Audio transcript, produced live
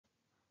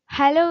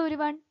Hello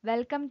everyone,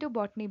 welcome to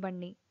Botany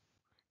Bunny.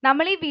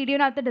 നമ്മൾ ഈ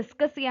വീഡിയോനകത്ത്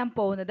discuss ചെയ്യാൻ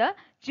പോകുന്നത്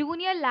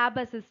ജൂനിയർ ലാബ്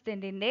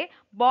അസിസ്റ്റന്റിന്റെ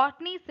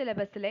ബോട്ടണി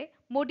സിലബസിലെ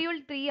മൊഡ്യൂൾ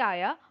 3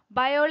 ആയ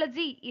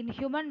ബയോളജി ഇൻ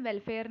ഹ്യൂമൻ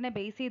വെൽഫെയറിനെ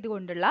ബേസ്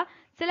ചെയ്തുകൊണ്ടുള്ള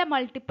ചില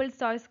മൾട്ടിപ്പിൾ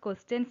ചോയ്സ്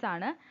ക്വസ്റ്റ്യൻസ്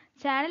ആണ്.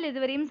 ചാനൽ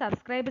ഇതുവരെയും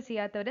സബ്സ്ക്രൈബ്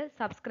ചെയ്യാത്തവർ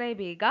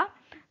സബ്സ്ക്രൈബ് ചെയ്യുക.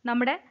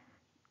 നമ്മുടെ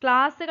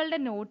ക്ലാസ്സുകളുടെ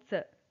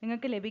നോട്ട്സ്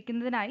നിങ്ങൾക്ക്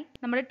ലഭിക്കുന്നതിനായി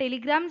നമ്മുടെ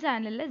ടെലിഗ്രാം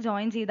ചാനലിൽ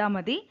ജോയിൻ ചെയ്താൽ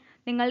മതി.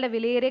 നിങ്ങളുടെ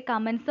വിലയേറിയ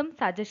കമൻസും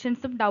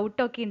സജഷൻസും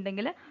ഡൗട്ടും ഒക്കെ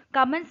ഉണ്ടെങ്കിൽ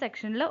കമൻറ്റ്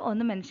സെക്ഷനിൽ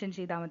ഒന്ന് മെൻഷൻ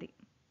ചെയ്താൽ മതി.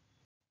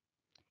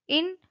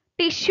 In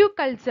tissue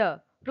culture,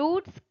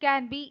 roots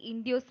can be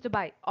induced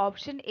by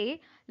option A,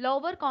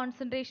 lower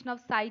concentration of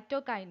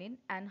cytokinin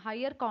and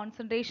higher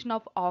concentration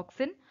of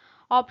auxin,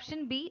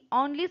 option B,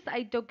 only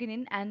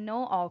cytokinin and no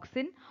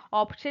auxin,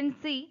 option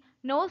C,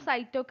 no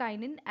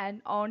cytokinin and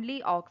only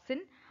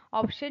auxin,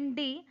 option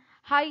D,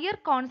 higher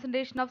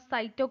concentration of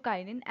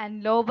cytokinin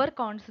and lower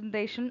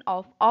concentration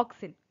of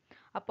auxin.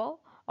 അപ്പോൾ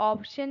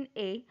option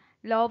A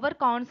lower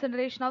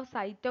concentration of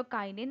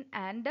cytokinin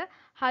and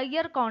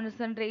higher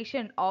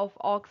concentration of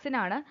auxin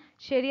ആണ്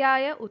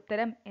ശരിയായ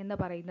ഉത്തരം എന്ന്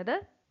പറയുന്നത്.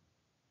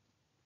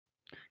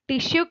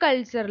 Tissue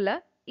കൾച്ചറിൽ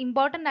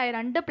important ആയ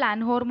രണ്ട് plan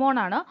hormone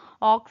ആണ്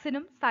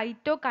ഓക്സിനും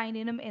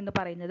സൈറ്റോകൈനിനും എന്ന്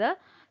പറയുന്നത്.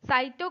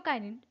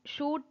 സൈറ്റോകൈനിൻ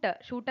ഷൂട്ട്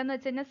എന്ന്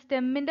വെച്ച് കഴിഞ്ഞാൽ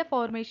സ്റ്റെമ്മിന്റെ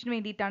ഫോർമേഷന്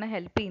വേണ്ടിയിട്ടാണ്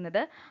ഹെൽപ്പ്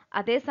ചെയ്യുന്നത്.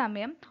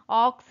 അതേസമയം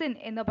ഓക്സിൻ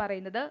എന്ന്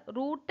പറയുന്നത്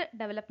റൂട്ട്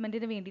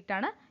ഡെവലപ്മെന്റിന്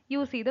വേണ്ടിയിട്ടാണ്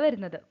യൂസ് ചെയ്ത്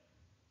വരുന്നത്.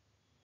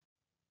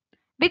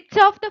 Which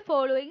of the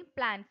following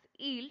plants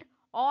yield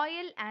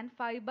oil and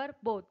fiber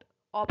both?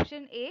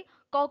 Option A,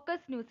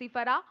 Cocos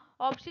nucifera.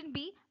 Option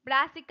B,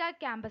 Brassica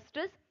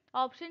campestris.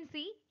 Option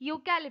C,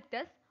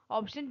 Eucalyptus.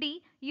 Option D,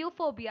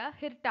 Euphorbia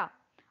hirta.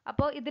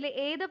 അപ്പോൾ ഇതിൽ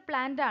ഏത്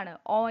പ്ലാന്റ് ആണ്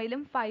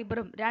ഓയിലും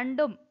ഫൈബറും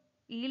രണ്ടും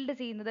ഈൽഡ്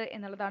ചെയ്യുന്നത്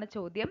എന്നുള്ളതാണ്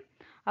ചോദ്യം.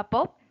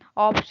 അപ്പോൾ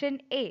ഓപ്ഷൻ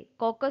എ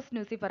കോക്കസ്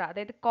ന്യൂസിഫറ,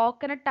 അതായത്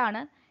കോക്കനട്ട്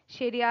ആണ്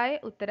ശരിയായ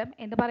ഉത്തരം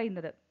എന്ന്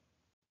പറയുന്നത്.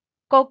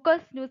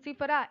 കോക്കസ്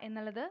ന്യൂസിഫറ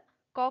എന്നുള്ളത്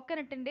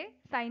കോക്കനട്ടിന്റെ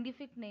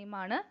സയന്റിഫിക് നെയിം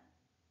ആണ്.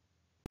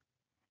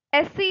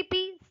 SCP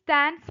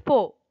stands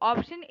for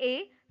option A,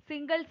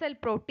 single cell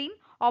protein,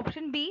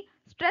 option B,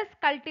 stress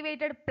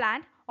cultivated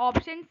plant,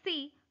 option C,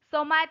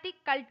 somatic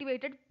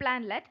cultivated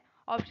plantlet,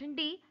 option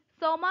D,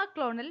 soma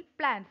clonal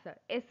plants.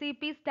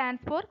 SCP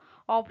stands for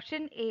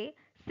option A,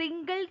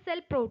 single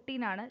cell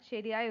protein ആണ്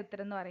ശരിയായ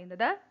ഉത്തരം എന്ന്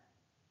പറയുന്നത്.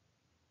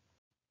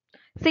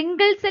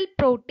 Single cell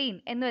protein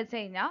എന്ന് വെച്ച്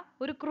കഴിഞ്ഞാൽ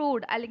ഒരു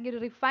crude അല്ലെങ്കിൽ ഒരു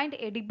റിഫൈൻഡ്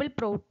എഡിബിൾ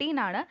പ്രോട്ടീൻ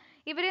ആണ്.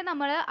 ഇവരെ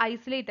നമ്മൾ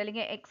ഐസൊലേറ്റ്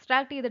അല്ലെങ്കിൽ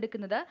എക്സ്ട്രാക്ട്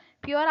ചെയ്തെടുക്കുന്നത്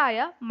പ്യുവർ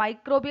ആയ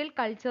മൈക്രോബിയൽ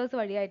കൾച്ചേഴ്സ്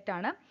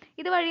വഴിയായിട്ടാണ്.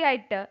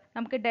 ഇതുവഴിയായിട്ട്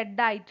നമുക്ക്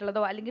ഡെഡ്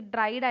ആയിട്ടുള്ളതോ അല്ലെങ്കിൽ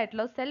ഡ്രൈഡ്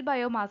ആയിട്ടുള്ളതോ സെൽ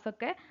ബയോമാസ്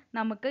ഒക്കെ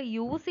നമുക്ക്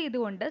യൂസ്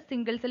ചെയ്തുകൊണ്ട്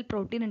സിംഗിൾ സെൽ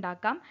പ്രോട്ടീൻ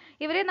ഉണ്ടാക്കാം.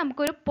 ഇവരെ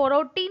നമുക്കൊരു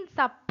പ്രോട്ടീൻ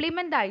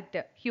സപ്ലിമെന്റ്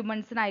ആയിട്ട്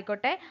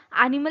ഹ്യൂമൻസിനായിക്കോട്ടെ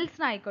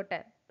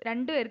അനിമൽസിനായിക്കോട്ടെ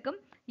രണ്ടുപേർക്കും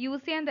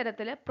യൂസ് ചെയ്യാൻ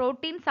തരത്തിൽ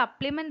പ്രോട്ടീൻ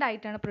സപ്ലിമെന്റ്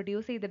ആയിട്ടാണ്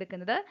പ്രൊഡ്യൂസ്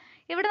ചെയ്തെടുക്കുന്നത്.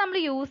 ഇവിടെ നമ്മൾ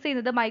യൂസ്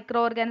ചെയ്യുന്നത് മൈക്രോ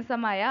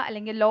ഓർഗാനിസം ആയ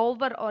അല്ലെങ്കിൽ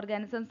ലോവർ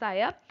ഓർഗാനിസംസ്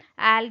ആയ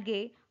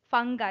ആൽഗെ,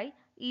 ഫംഗൈ,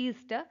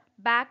 ഈസ്റ്റ്,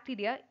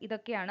 ബാക്ടീരിയ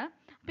ഇതൊക്കെയാണ്.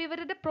 അപ്പോൾ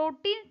ഇവരുടെ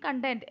പ്രോട്ടീൻ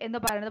കണ്ടന്റ് എന്ന്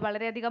പറയുന്നത്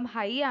വളരെയധികം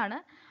ഹൈ ആണ്.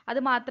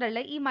 അത്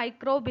മാത്രമല്ല ഈ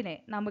മൈക്രോബിനെ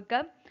നമുക്ക്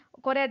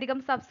കുറേ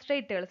അധികം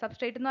സബ്സ്ട്രേറ്റ്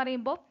എന്ന്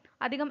പറയുമ്പോൾ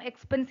അധികം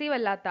എക്സ്പെൻസീവ്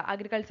അല്ലാത്ത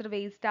അഗ്രികൾച്ചർ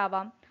വേസ്റ്റ്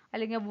ആവാം,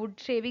 അല്ലെങ്കിൽ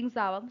വുഡ് ഷേവിങ്സ്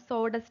ആവാം,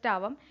 സോഡസ്റ്റ്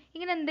ആവാം,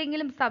 ഇങ്ങനെ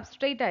എന്തെങ്കിലും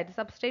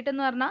സബ്സ്ട്രേറ്റ്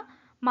എന്ന് പറഞ്ഞാൽ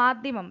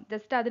മാധ്യമം,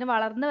 ജസ്റ്റ് അതിന്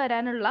വളർന്നു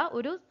വരാനുള്ള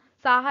ഒരു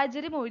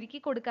സാഹചര്യം ഒരുക്കി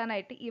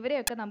കൊടുക്കാനായിട്ട്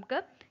ഇവരെയൊക്കെ നമുക്ക്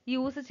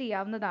യൂസ്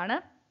ചെയ്യാവുന്നതാണ്.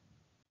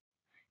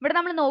 ഇവിടെ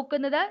നമ്മൾ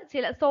നോക്കുന്നത്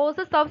ചില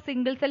sources of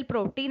single cell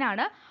protein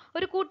ആണ്.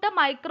 ഒരു കൂട്ടം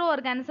മൈക്രോ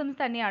ഓർഗാനിസംസ്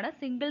തന്നെയാണ്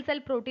സിംഗിൾ സെൽ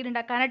പ്രോട്ടീൻ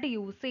ഉണ്ടാക്കാനായിട്ട്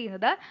യൂസ്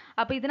ചെയ്യുന്നത്.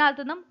 അപ്പോൾ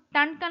ഇതിനകത്തു നിന്നും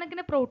ടൺ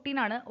കണക്കിന് പ്രോട്ടീൻ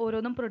ആണ്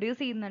ഓരോന്നും പ്രൊഡ്യൂസ്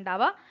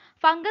ചെയ്യുന്നുണ്ടാവുക.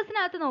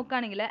 ഫംഗസിനകത്ത്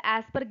നോക്കുകയാണെങ്കിൽ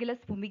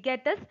ആസ്പെർഗില്ലസ്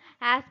ഫുമിഗാറ്റസ്,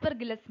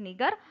 ആസ്പെർഗില്ലസ്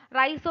നിഗർ,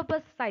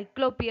 റൈസോപ്പസ്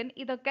സൈക്ലോപ്പിയൻ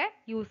ഇതൊക്കെ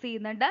യൂസ്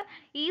ചെയ്യുന്നുണ്ട്.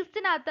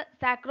 ഈസ്റ്റിനകത്ത്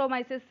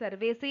സാക്രോമൈസസ്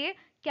സെർവേസിയെ,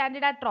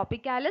 കാൻഡിഡ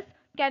ട്രോപ്പിക്കാലിസ്,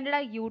 കാൻഡിഡ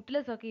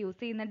യൂട്ടിലസ് ഒക്കെ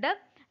യൂസ് ചെയ്യുന്നുണ്ട്.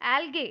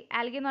 ആൽഗെ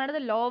എന്ന്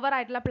പറയുന്നത് ലോവർ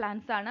ആയിട്ടുള്ള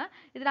പ്ലാന്റ്സ് ആണ്.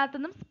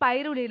 ഇതിനകത്തുനിന്നും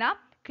സ്പൈറുലിന,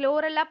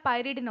 ക്ലോറല്ല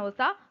പൈറിഡിനോസ,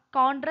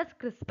 കോൺട്രസ്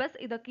ക്രിസ്പസ്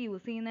ഇതൊക്കെ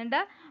യൂസ് ചെയ്യുന്നുണ്ട്.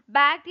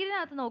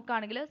 ബാക്ടീരിയനകത്ത്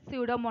നോക്കുകയാണെങ്കിൽ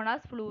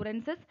സ്യൂഡോമോണാസ്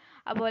ഫ്ലൂറൻസിസ്,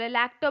 അതുപോലെ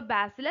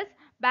ലാക്ടോബാസിലസ്,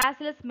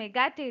 ബാസിലസ്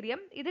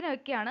മെഗാറ്റേറിയം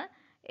ഇതിനൊക്കെയാണ്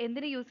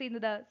എന്തിന് യൂസ്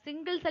ചെയ്യുന്നത്?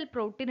 സിംഗിൾ സെൽ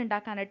പ്രോട്ടീൻ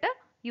ഉണ്ടാക്കാനായിട്ട്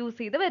യൂസ്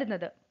ചെയ്ത്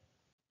വരുന്നത്.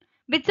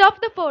 Which of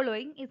the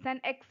following is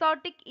an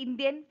exotic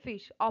Indian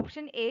fish?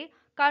 Option A,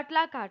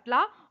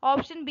 Catla.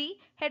 Option B,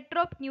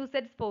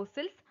 Heteropneusets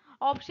fossils.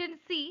 Option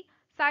C,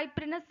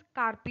 Cyprinus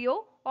carpio.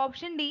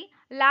 Option D,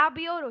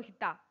 Labio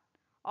rohita.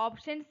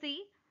 Option C,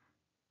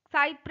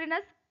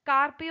 Cyprinus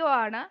carpio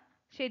ആണ്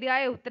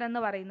ശരിയായ ഉത്തരം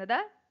എന്ന് പറയുന്നത്.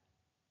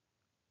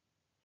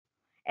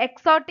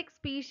 Exotic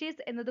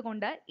species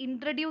എന്നതുകൊണ്ട്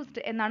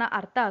introduced എന്നാണ്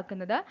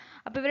അർത്ഥമാക്കുന്നത്.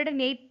 അപ്പോൾ ഇവരുടെ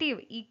നേറ്റീവ്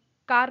ഈ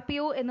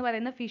കാർപ്പിയോ എന്ന്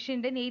പറയുന്ന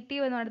ഫിഷിന്റെ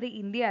നേറ്റീവ് എന്ന് പറയുന്നത്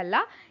ഇന്ത്യ അല്ല.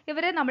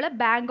 ഇവരെ നമ്മൾ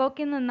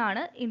ബാങ്കോക്കിൽ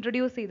നിന്നാണ്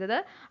ഇൻട്രൊഡ്യൂസ് ചെയ്തത്.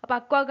 അപ്പോൾ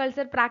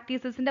അക്വാകൾച്ചർ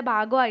പ്രാക്ടീസസിന്റെ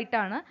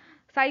ഭാഗമായിട്ടാണ്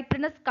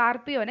സൈപ്രിനസ്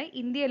കാർപ്പിയോനെ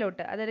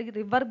ഇന്ത്യയിലോട്ട്, അതായത്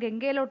റിവർ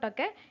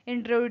ഗംഗയിലോട്ടൊക്കെ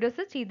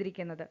ഇൻട്രൊഡ്യൂസ്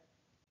ചെയ്തിരിക്കുന്നത്.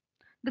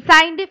 The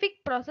scientific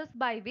process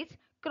by which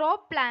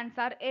crop plants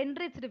are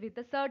enriched with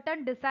certain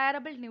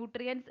desirable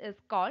nutrients is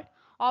called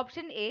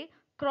option A,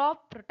 crop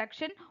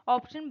protection,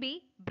 option B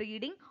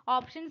breeding,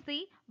 option C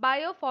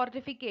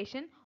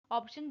biofortification,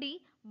 option D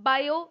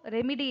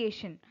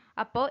bioremediation.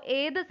 അപ്പോൾ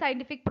ഏത്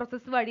scientific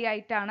process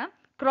വഴിയായിട്ടാണ്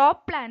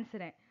crop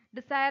പ്ലാന്റ്സിനെ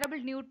desirable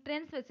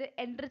nutrients വെച്ച്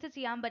enrich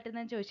ചെയ്യാൻ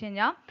പറ്റുന്നതെന്ന് ചോദിച്ചു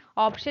കഴിഞ്ഞാൽ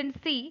option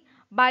C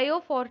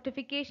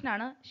biofortification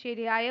ആണ്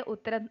ശരിയായ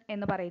ഉത്തരം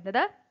എന്ന്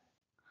പറയുന്നത്.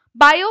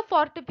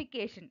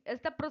 Biofortification is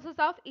the process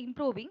of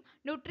improving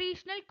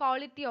nutritional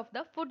quality of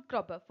the food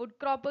crop. Food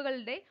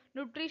ക്രോപ്പുകളുടെ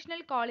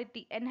nutritional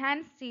quality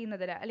enhance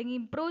ചെയ്യുന്നതിന് അല്ലെങ്കിൽ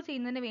ഇംപ്രൂവ്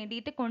ചെയ്യുന്നതിന്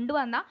വേണ്ടിയിട്ട്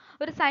കൊണ്ടുവന്ന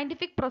ഒരു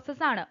സയന്റിഫിക്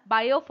പ്രോസസ്സാണ്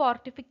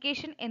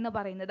ബയോഫോർട്ടിഫിക്കേഷൻ എന്ന്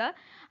പറയുന്നത്.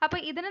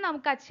 അപ്പോൾ ഇതിനെ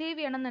നമുക്ക് അച്ചീവ്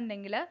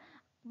ചെയ്യണമെന്നുണ്ടെങ്കിൽ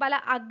പല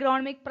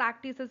അഗ്രോണമിക്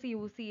പ്രാക്ടീസസ്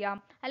യൂസ് ചെയ്യാം,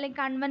 അല്ലെങ്കിൽ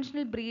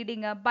കൺവെൻഷണൽ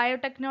ബ്രീഡിങ്,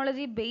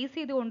 ബയോടെക്നോളജി ബേസ്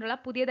ചെയ്തുകൊണ്ടുള്ള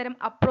പുതിയ തരം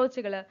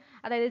അപ്രോച്ചുകൾ,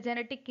 അതായത്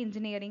ജനറ്റിക്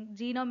എഞ്ചിനീയറിംഗ്,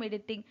 ജീനോം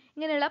എഡിറ്റിംഗ്,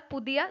 ഇങ്ങനെയുള്ള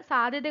പുതിയ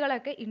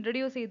സാധ്യതകളൊക്കെ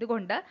ഇൻട്രൊഡ്യൂസ്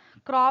ചെയ്തുകൊണ്ട്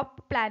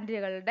ക്രോപ്പ്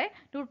പ്ലാന്റുകളുടെ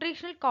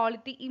ന്യൂട്രീഷണൽ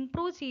ക്വാളിറ്റി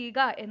ഇംപ്രൂവ്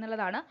ചെയ്യുക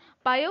എന്നുള്ളതാണ്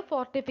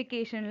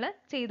ബയോഫോർട്ടിഫിക്കേഷനിൽ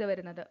ചെയ്തു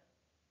വരുന്നത്.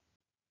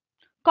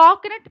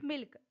 Coconut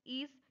milk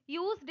is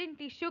used in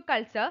tissue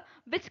culture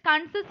which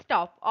consists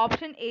of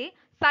option A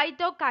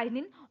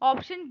cytokinin,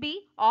 option B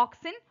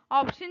auxin,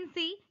 option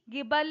C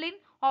gibberellin,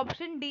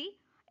 option D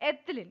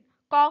ethylene.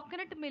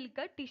 Coconut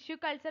milk tissue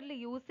കൾച്ചറിൽ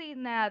use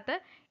ചെയ്യുന്നതിനകത്ത്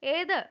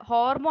ഏത്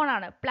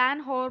ഹോർമോണാണ്, plan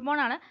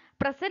ഹോർമോണാണ്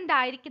present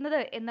ആയിരിക്കുന്നത്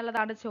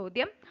എന്നുള്ളതാണ്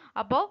ചോദ്യം.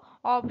 അപ്പോൾ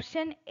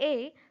ഓപ്ഷൻ എ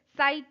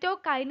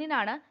സൈറ്റോകൈനിൻ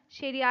ആണ്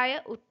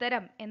ശരിയായ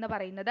ഉത്തരം എന്ന്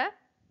പറയുന്നത്.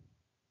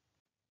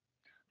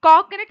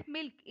 Coconut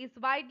milk is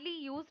widely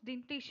used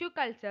in tissue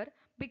culture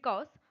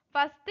because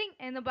first thing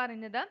എന്ന്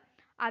പറയുന്നത്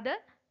അത്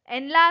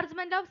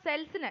enlargement of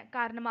cellsന്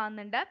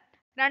കാരണമാകുന്നുണ്ട്.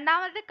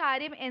 രണ്ടാമത്തെ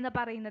കാര്യം എന്ന്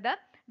പറയുന്നത്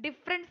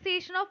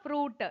ഡിഫറൻസിയേഷൻ ഓഫ്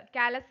റൂട്ട്,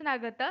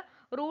 കാലസിനകത്ത്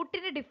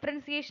റൂട്ടിന്റെ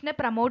ഡിഫറൻസിയേഷനെ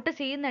പ്രൊമോട്ട്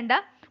ചെയ്യുന്നുണ്ട്.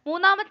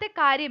 മൂന്നാമത്തെ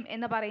കാര്യം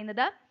എന്ന്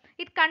പറയുന്നത്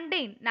it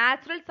contain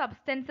natural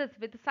substances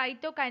with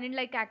cytokinin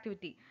like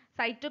activity.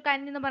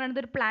 Cytokinin എന്ന്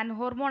പറയുന്നത് ഒരു പ്ലാന്റ്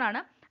ഹോർമോൺ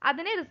ആണ്.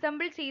 അതിനെ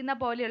റിസംബിൾ ചെയ്യുന്ന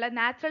പോലെയുള്ള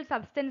നാച്ചുറൽ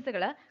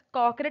സബ്സ്റ്റൻസുകൾ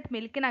കോക്കനട്ട്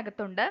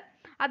മിൽക്കിനകത്തുണ്ട്.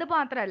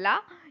 അതുമാത്രമല്ല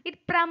it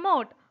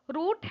promote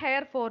root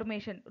hair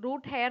formation,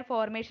 root hair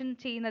formation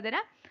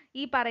ചെയ്യുന്നതിന്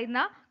ഈ പറയുന്ന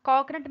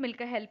കോക്കനട്ട്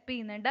മിൽക്ക് ഹെൽപ്പ്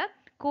ചെയ്യുന്നുണ്ട്.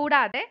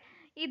 കൂടാതെ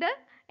ഇത്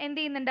എന്ത്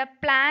ചെയ്യുന്നുണ്ട്,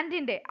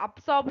 പ്ലാന്റിന്റെ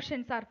അബ്സോർപ്ഷൻ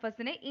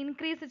സർഫസിനെ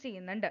ഇൻക്രീസ്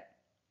ചെയ്യുന്നുണ്ട്.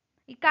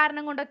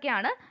 ഇക്കാരണം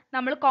കൊണ്ടൊക്കെയാണ്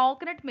നമ്മൾ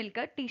കോക്കനട്ട്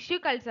മിൽക്ക് ടിഷ്യൂ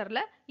കൾച്ചറിൽ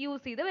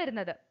യൂസ് ചെയ്ത്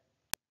വരുന്നത്.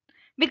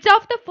 Which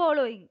of the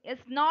following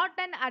is not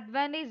an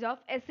advantage of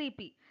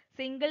SEP?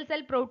 Single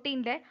cell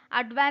പ്രോട്ടീൻ്റെ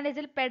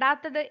അഡ്വാൻറ്റേജിൽ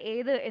പെടാത്തത്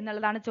ഏത്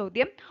എന്നുള്ളതാണ്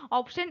ചോദ്യം.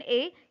 Option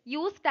A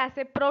used as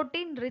A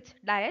protein rich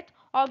diet,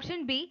 option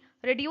be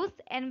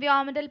reduced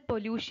എൻവയോൺമെന്റൽ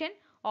pollution,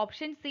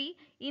 option C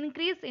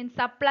increase in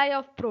supply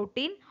of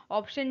protein,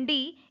 option D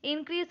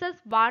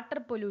increases water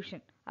pollution.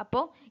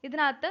 അപ്പോൾ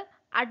ഇതിനകത്ത്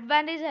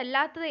advantage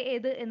അല്ലാത്തത്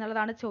ഏത്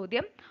എന്നുള്ളതാണ്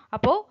ചോദ്യം.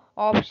 അപ്പോൾ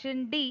option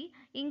D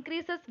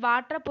increases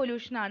water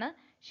pollution ആണ്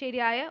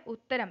ശരിയായ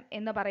ഉത്തരം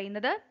എന്ന്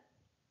പറയുന്നത്.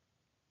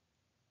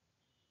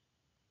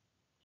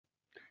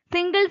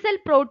 സിംഗിൾ സെൽ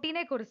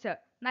പ്രോട്ടീനെ കുറിച്ച്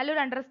നല്ലൊരു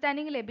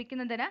അണ്ടർസ്റ്റാൻഡിങ്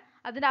ലഭിക്കുന്നതിന്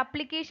അതിൻ്റെ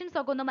അപ്ലിക്കേഷൻസ്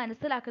ഒക്കെ ഒന്ന്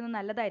മനസ്സിലാക്കുന്നത്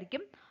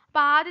നല്ലതായിരിക്കും.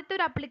 അപ്പോൾ ആദ്യത്തെ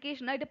ഒരു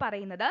അപ്ലിക്കേഷൻ ആയിട്ട്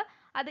പറയുന്നത്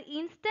അത്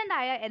ഇൻസ്റ്റന്റ്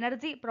ആയ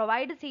എനർജി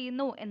പ്രൊവൈഡ്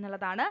ചെയ്യുന്നു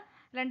എന്നുള്ളതാണ്.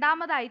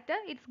 രണ്ടാമതായിട്ട്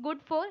it's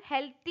good for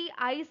healthy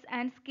ice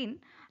and skin.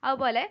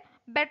 അതുപോലെ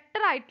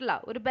ബെറ്റർ ആയിട്ടുള്ള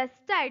ഒരു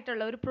ബെസ്റ്റ്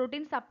ആയിട്ടുള്ള ഒരു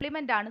പ്രോട്ടീൻ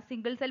സപ്ലിമെൻ്റ് ആണ്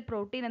സിംഗിൾ സെൽ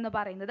പ്രോട്ടീൻ എന്ന്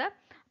പറയുന്നത്.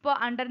 അപ്പോൾ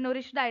അണ്ടർ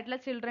ന്യൂറിഷ്ഡ് ആയിട്ടുള്ള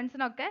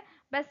ചിൽഡ്രൻസിനൊക്കെ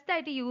ബെസ്റ്റ്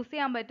ആയിട്ട് യൂസ്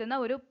ചെയ്യാൻ പറ്റുന്ന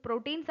ഒരു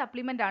പ്രോട്ടീൻ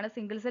സപ്ലിമെൻ്റ് ആണ്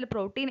സിംഗിൾ സെൽ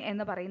പ്രോട്ടീൻ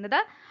എന്ന് പറയുന്നത്.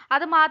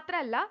 അത്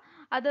മാത്രമല്ല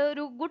അത്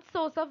ഒരു good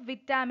source of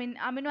vitamin,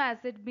 amino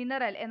acid,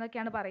 mineral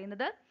എന്നൊക്കെയാണ്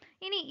പറയുന്നത്.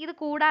 ഇനി ഇത്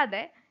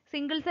കൂടാതെ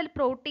single cell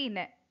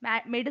protein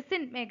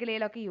medicine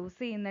മേഖലയിലൊക്കെ use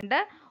ചെയ്യുന്നുണ്ട്.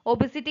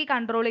 ഒബിസിറ്റി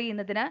കൺട്രോൾ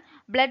ചെയ്യുന്നതിന്,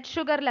 ബ്ലഡ്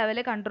ഷുഗർ ലെവൽ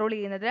കൺട്രോൾ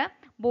ചെയ്യുന്നതിന്,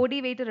 ബോഡി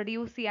വെയിറ്റ്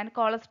റെഡ്യൂസ് ചെയ്യാൻ,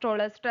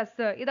 കൊളസ്ട്രോൾ,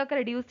 സ്ട്രെസ് ഇതൊക്കെ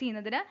റെഡ്യൂസ്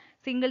ചെയ്യുന്നതിന്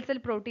സിംഗിൾ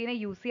സെൽ പ്രോട്ടീനെ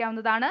യൂസ്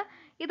ചെയ്യാവുന്നതാണ്.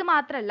 ഇത്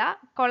മാത്രമല്ല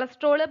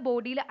കൊളസ്ട്രോൾ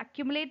ബോഡിയിൽ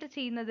അക്യുമുലേറ്റ്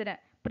ചെയ്യുന്നതിന്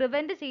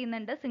പ്രിവെൻറ്റ്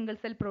ചെയ്യുന്നുണ്ട് സിംഗിൾ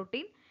സെൽ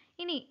പ്രോട്ടീൻ.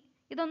 ഇനി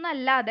ഇതൊന്നും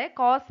അല്ലാതെ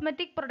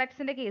കോസ്മെറ്റിക്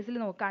പ്രൊഡക്ട്സിൻ്റെ കേസിൽ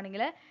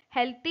നോക്കുകയാണെങ്കിൽ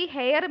ഹെൽത്തി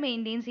ഹെയർ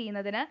മെയിൻറ്റെയിൻ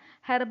ചെയ്യുന്നതിന്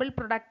herbal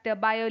product,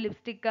 bio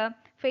lipstick,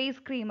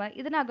 face cream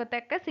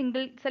ഇതിനകത്തൊക്കെ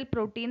സിംഗിൾ സെൽ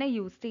പ്രോട്ടീനെ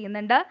യൂസ്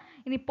ചെയ്യുന്നുണ്ട്.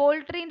 ഇനി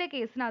പോൾട്രീൻ്റെ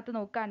കേസിനകത്ത്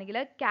നോക്കുകയാണെങ്കിൽ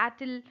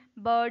കാറ്റിൽ,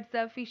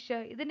 ബേർഡ്സ്, ഫിഷ്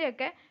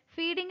ഇതിൻ്റെയൊക്കെ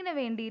ഫീഡിങ്ങിന്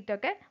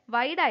വേണ്ടിയിട്ടൊക്കെ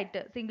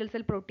വൈഡായിട്ട് സിംഗിൾ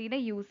സെൽ പ്രോട്ടീനെ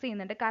യൂസ്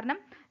ചെയ്യുന്നുണ്ട്. കാരണം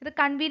ഇത്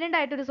കൺവീനിയൻ്റ്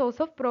ആയിട്ടൊരു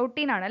സോഴ്സ് ഓഫ്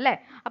പ്രോട്ടീൻ ആണല്ലേ.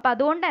 അപ്പോൾ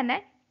അതുകൊണ്ട് തന്നെ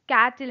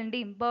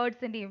കാറ്റിലിൻ്റെയും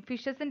ബേർഡ്സിൻ്റെയും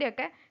ഫിഷസിൻ്റെയും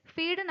ഒക്കെ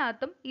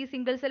ഫീഡിനകത്തും ഈ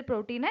സിംഗിൾ സെൽ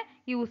പ്രോട്ടീനെ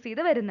യൂസ്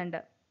ചെയ്ത് വരുന്നുണ്ട്.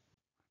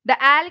 The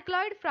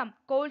alkaloid from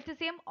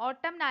Colchicum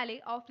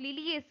autumnale of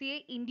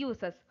Liliaceae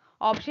induces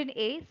option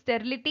A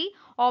sterility,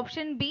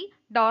 option B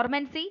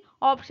dormancy,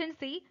 option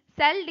C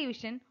cell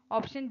division,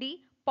 option D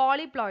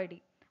polyploidy.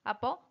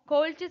 അപ്പോൾ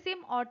കോൾച്ചിസിയം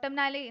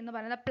ഓട്ടംനാലെ എന്ന്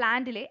പറയുന്ന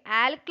പ്ലാന്റിലെ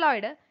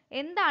ആൽക്കലോയിഡ്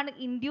എന്താണ്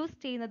ഇൻഡ്യൂസ്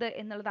ചെയ്യുന്നത്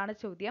എന്നുള്ളതാണ്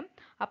ചോദ്യം.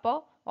 അപ്പോൾ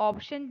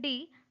ഓപ്ഷൻ ഡി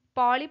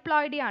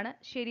പോളിപ്ലോയിഡി ആണ്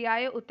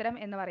ശരിയായ ഉത്തരം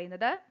എന്ന്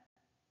പറയുന്നത്.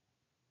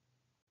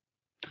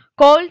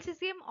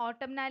 കോൾസിസിയം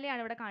ഓട്ടംനാലിയാണ്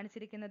ഇവിടെ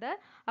കാണിച്ചിരിക്കുന്നത്.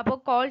 അപ്പോൾ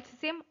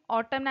കോൾസിസിയം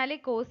ഓട്ടംനാലി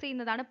കോസ്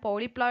ചെയ്യുന്നതാണ്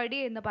പോളിപ്ലോയിഡി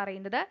എന്ന്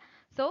പറയുന്നത്.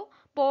 സോ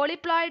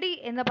പോളിപ്ലോയിഡി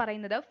എന്ന്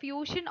പറയുന്നത്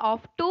fusion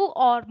of 2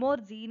 or more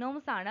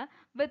genomes ആണ്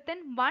വിത്തിൻ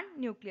 1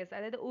 ന്യൂക്ലിയസ്.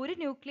 അതായത് ഒരു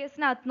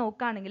ന്യൂക്ലിയസിനകത്ത്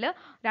നോക്കുകയാണെങ്കിൽ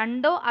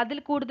 2 അതിൽ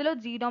കൂടുതലോ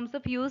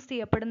ജീനോംസ് ഫ്യൂസ്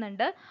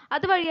ചെയ്യപ്പെടുന്നുണ്ട്.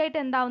 അതുവഴിയായിട്ട്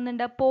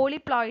എന്താവുന്നുണ്ട്?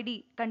 പോളിപ്ലോയിഡി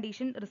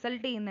കണ്ടീഷൻ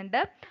റിസൾട്ട് ചെയ്യുന്നുണ്ട്.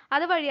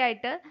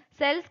 അതുവഴിയായിട്ട്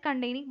cells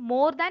containing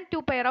more than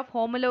 2 pair of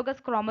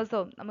homologous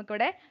chromosome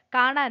നമുക്കിവിടെ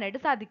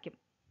കാണാനായിട്ട് സാധിക്കും.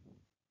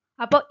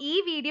 അപ്പോൾ ഈ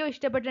വീഡിയോ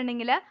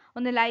ഇഷ്ടപ്പെട്ടിട്ടുണ്ടെങ്കിൽ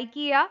ഒന്ന് ലൈക്ക്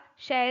ചെയ്യുക,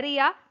 ഷെയർ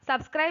ചെയ്യുക,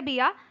 സബ്സ്ക്രൈബ്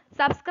ചെയ്യുക.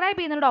 സബ്സ്ക്രൈബ്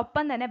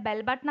ചെയ്യുന്നതോടൊപ്പം തന്നെ ബെൽ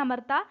ബട്ടൺ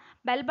അമർത്തുക.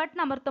 ബെൽ ബട്ടൺ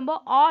അമർത്തുമ്പോൾ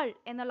ഓൾ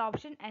എന്നുള്ള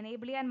ഓപ്ഷൻ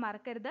എനേബിൾ ചെയ്യാൻ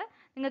മറക്കരുത്.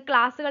 നിങ്ങൾ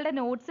ക്ലാസ്സുകളുടെ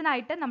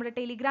നോട്ട്സിനായിട്ട് നമ്മുടെ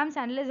ടെലിഗ്രാം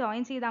ചാനൽ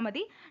ജോയിൻ ചെയ്താൽ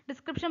മതി.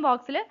 ഡിസ്ക്രിപ്ഷൻ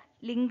ബോക്സിൽ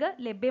ലിങ്ക്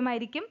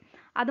ലഭ്യമായിരിക്കും.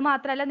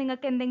 അതുമാത്രമല്ല,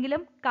 നിങ്ങൾക്ക്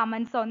എന്തെങ്കിലും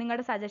കമൻസോ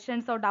നിങ്ങളുടെ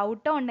സജഷൻസോ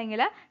ഡൗട്ടോ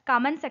ഉണ്ടെങ്കിൽ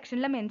കമൻറ്റ്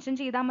സെക്ഷനിൽ മെൻഷൻ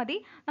ചെയ്താൽ മതി.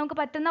 നമുക്ക്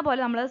പറ്റുന്ന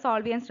പോലെ നമ്മൾ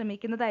സോൾവ് ചെയ്യാൻ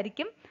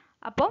ശ്രമിക്കുന്നതായിരിക്കും.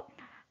 അപ്പോൾ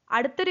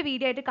അടുത്തൊരു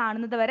വീഡിയോ ആയിട്ട്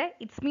കാണുന്നത് വരെ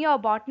it's me your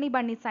botany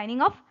bunny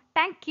signing off.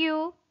 Thank you.